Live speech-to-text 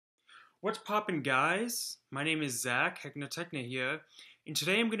What's poppin', guys? My name is Zach, Techna here, and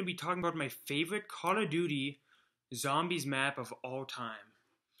today I'm going to be talking about my favorite Call of Duty Zombies map of all time.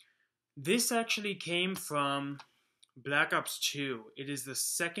 This actually came from Black Ops 2. It is the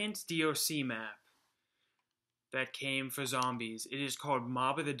second DOC map that came for zombies. It is called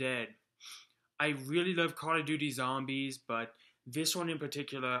Mob of the Dead. I really love Call of Duty Zombies, but this one in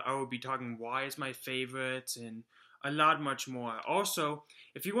particular, I will be talking why it's my favorite and a lot much more. Also,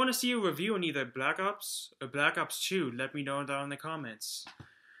 if you want to see a review on either Black Ops or Black Ops 2, let me know down in the comments.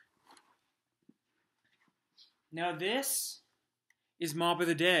 Now this is Mob of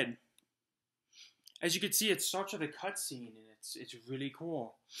the Dead. As you can see, it starts with a cutscene, and it's really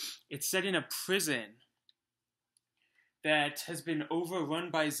cool. It's set in a prison that has been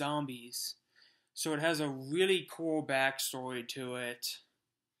overrun by zombies. So it has a really cool backstory to it.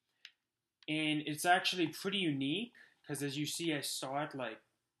 And it's actually pretty unique, because as you see, I start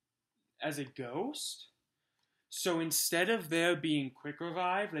as a ghost. So instead of there being quick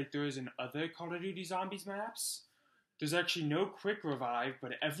revive, like there is in other Call of Duty Zombies maps, there's actually no quick revive,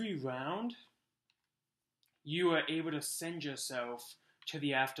 but every round, you are able to send yourself to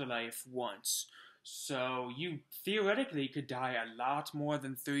the afterlife once. So you theoretically could die a lot more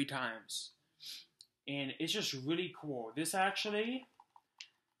than 3 times. And it's just really cool. This actually,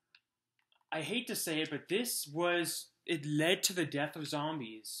 I hate to say it, but it led to the death of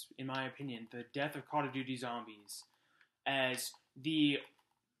zombies, in my opinion. The death of Call of Duty Zombies. As the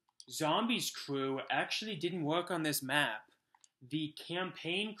zombies crew actually didn't work on this map. The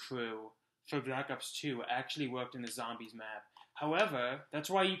campaign crew for Black Ops 2 actually worked in the zombies map. However, that's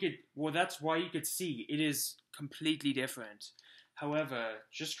why you could see it is completely different. However,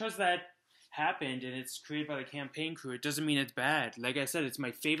 just because that happened and it's created by the campaign crew, it doesn't mean it's bad. Like I said, it's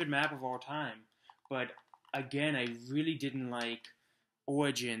my favorite map of all time. But again, I really didn't like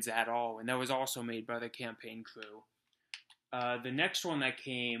Origins at all, and that was also made by the campaign crew. The next one that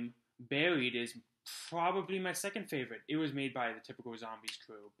came, Buried, is probably my second favorite. It was made by the typical Zombies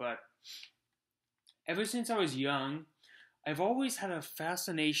crew, but ever since I was young, I've always had a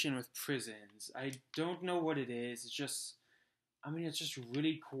fascination with prisons. I don't know what it is. It's just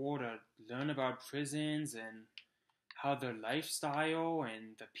really cool to learn about prisons and how their lifestyle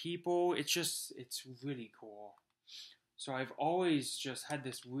and the people. It's really cool. So I've always just had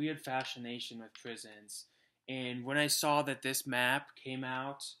this weird fascination with prisons. And when I saw that this map came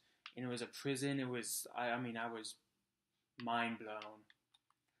out and it was a prison, I was mind blown.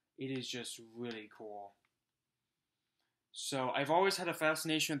 It is just really cool. So I've always had a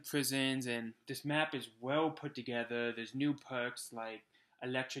fascination with prisons, and this map is well put together. There's new perks like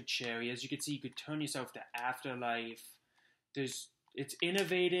Electric Cherry. As you can see, you could turn yourself to Afterlife. It's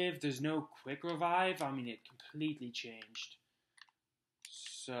innovative. There's no quick revive. It completely changed.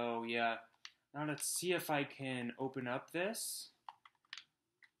 So yeah, now let's see if I can open up this.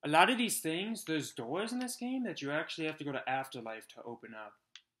 A lot of these things, there's doors in this game that you actually have to go to Afterlife to open up,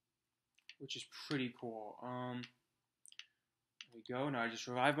 which is pretty cool. There we go. Now I just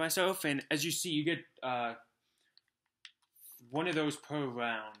revive myself, and as you see, you get one of those per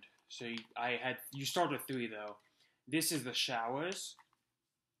round. So you start with 3 though. This is the showers.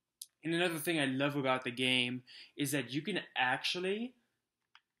 And another thing I love about the game is that you can actually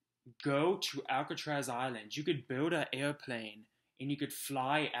go to Alcatraz Island. You could build an airplane and you could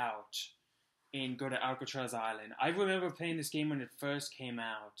fly out and go to Alcatraz Island. I remember playing this game when it first came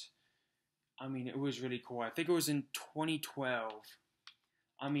out. It was really cool. I think it was in 2012.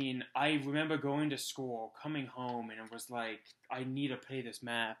 I remember going to school, coming home, and it was like, I need to play this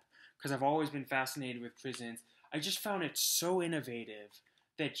map because I've always been fascinated with prisons. I just found it so innovative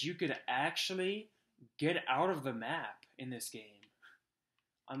that you could actually get out of the map in this game.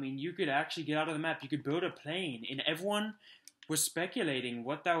 You could actually get out of the map. You could build a plane, and everyone was speculating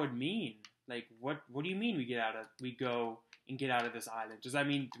what that would mean. Like, what do you mean we go and get out of this island? Does that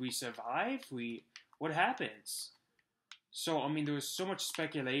mean we survive? What happens? So, there was so much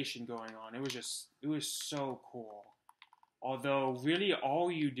speculation going on. It was so cool. Although, really,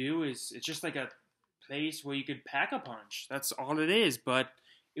 all you do it's just like a place where you could pack a punch. That's all it is. But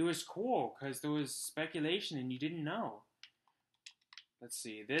it was cool because there was speculation and you didn't know. Let's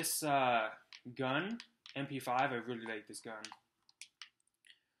see. This gun, MP5, I really like this gun.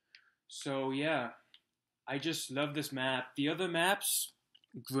 So, yeah. I just love this map. The other maps,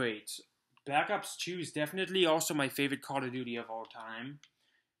 great. Black Ops 2 is definitely also my favorite Call of Duty of all time.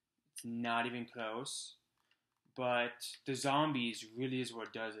 It's not even close. But the zombies really is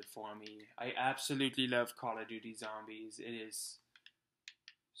what does it for me. I absolutely love Call of Duty Zombies. It is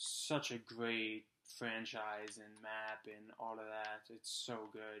such a great franchise and map and all of that. It's so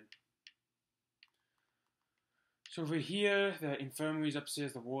good. So over here, the infirmary's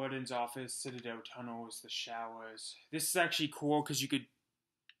upstairs, the warden's office, citadel tunnels, the showers. This is actually cool because you could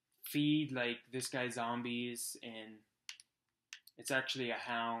feed like this guy zombies, and it's actually a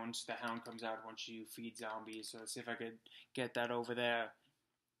hound. The hound comes out once you feed zombies. So let's see if I could get that over there.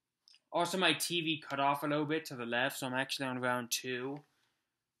 Also, my TV cut off a little bit to the left, so I'm actually on round 2.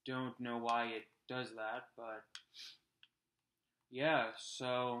 Don't know why it does that, but yeah,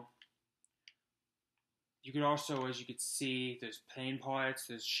 so you could also, as you can see, there's plane parts,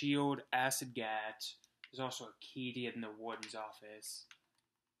 there's shield, acid gat, there's also a key to get in the warden's office.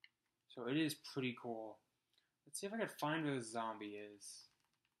 So it is pretty cool. Let's see if I can find where the zombie is.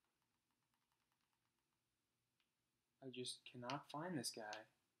 I just cannot find this guy.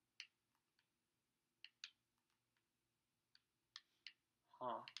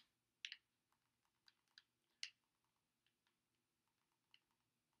 Huh.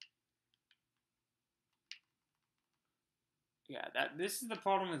 Yeah, this is the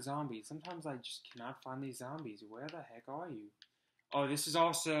problem with zombies. Sometimes I just cannot find these zombies. Where the heck are you? Oh, this is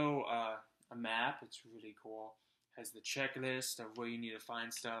also a map. It's really cool. Has the checklist of where you need to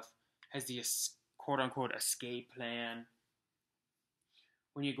find stuff. Has the quote-unquote escape plan.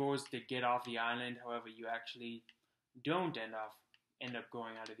 When you go to get off the island, however, you actually don't end up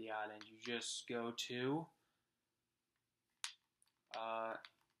going out of the island. You just go to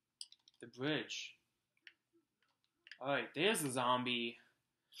the bridge. Alright, there's the zombie.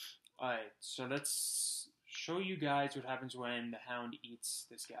 Alright, so let's show you guys what happens when the hound eats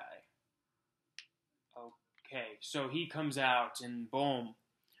this guy. Okay, so he comes out and boom,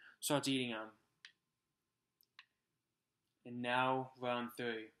 starts eating him. And now round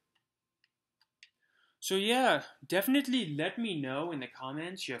 3. So yeah, definitely let me know in the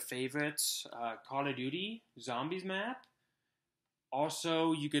comments your favorite Call of Duty Zombies map.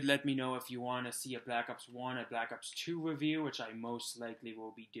 Also, you could let me know if you want to see a Black Ops 1 or Black Ops 2 review, which I most likely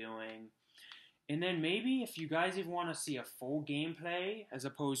will be doing. And then maybe if you guys even want to see a full gameplay as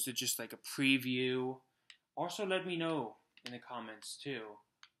opposed to just like a preview, also let me know in the comments too.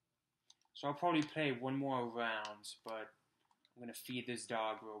 So I'll probably play one more round, but I'm going to feed this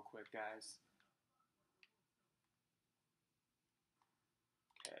dog real quick, guys.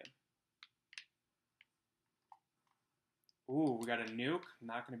 Okay. Ooh, we got a nuke.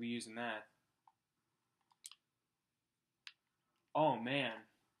 Not going to be using that. Oh, man.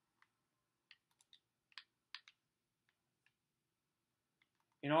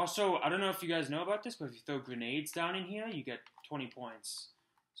 And also, I don't know if you guys know about this, but if you throw grenades down in here, you get 20 points.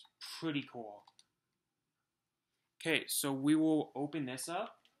 It's pretty cool. Okay, so we will open this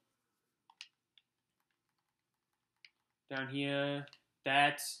up. Down here,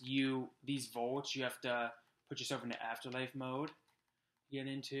 these vaults, you have to put yourself into afterlife mode to get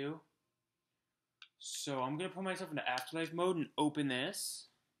into. So I'm going to put myself into afterlife mode and open this.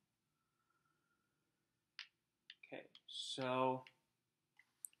 Okay, so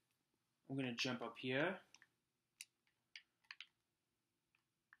I'm going to jump up here.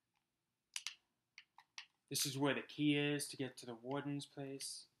 This is where the key is to get to the warden's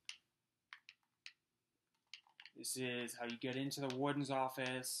place. This is how you get into the warden's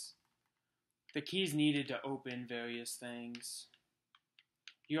office. The key is needed to open various things.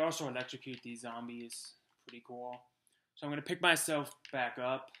 You also electrocute these zombies. Pretty cool. So I'm going to pick myself back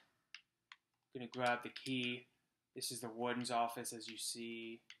up. I'm going to grab the key. This is the warden's office, as you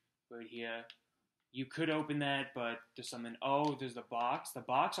see right here. You could open that, but there's something. Oh, there's the box. The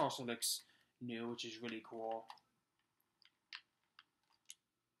box also looks new, which is really cool.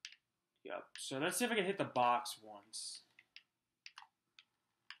 Yep. So let's see if I can hit the box once.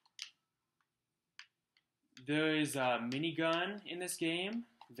 There is a minigun in this game.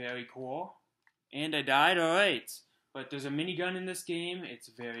 Very cool. And I died, alright. But there's a minigun in this game. It's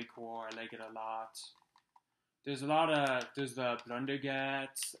very cool. I like it a lot. There's the blunder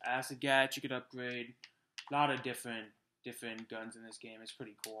gats, acid gats you could upgrade. A lot of different guns in this game. It's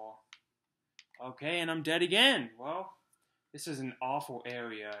pretty cool. Okay, and I'm dead again. Well, this is an awful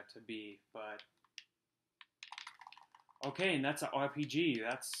area to be, but... Okay, and that's an RPG.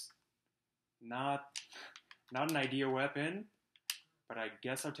 That's not an ideal weapon, but I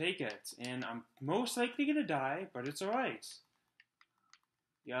guess I'll take it. And I'm most likely gonna die, but it's alright.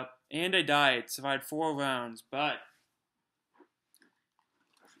 Yep, and I died. Survived 4 rounds, but...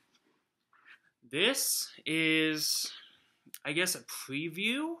 This is, I guess, a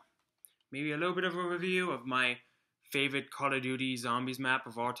preview? Maybe a little bit of a review of my favorite Call of Duty Zombies map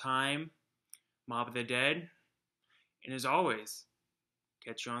of all time, Mob of the Dead. And as always,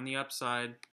 catch you on the upside.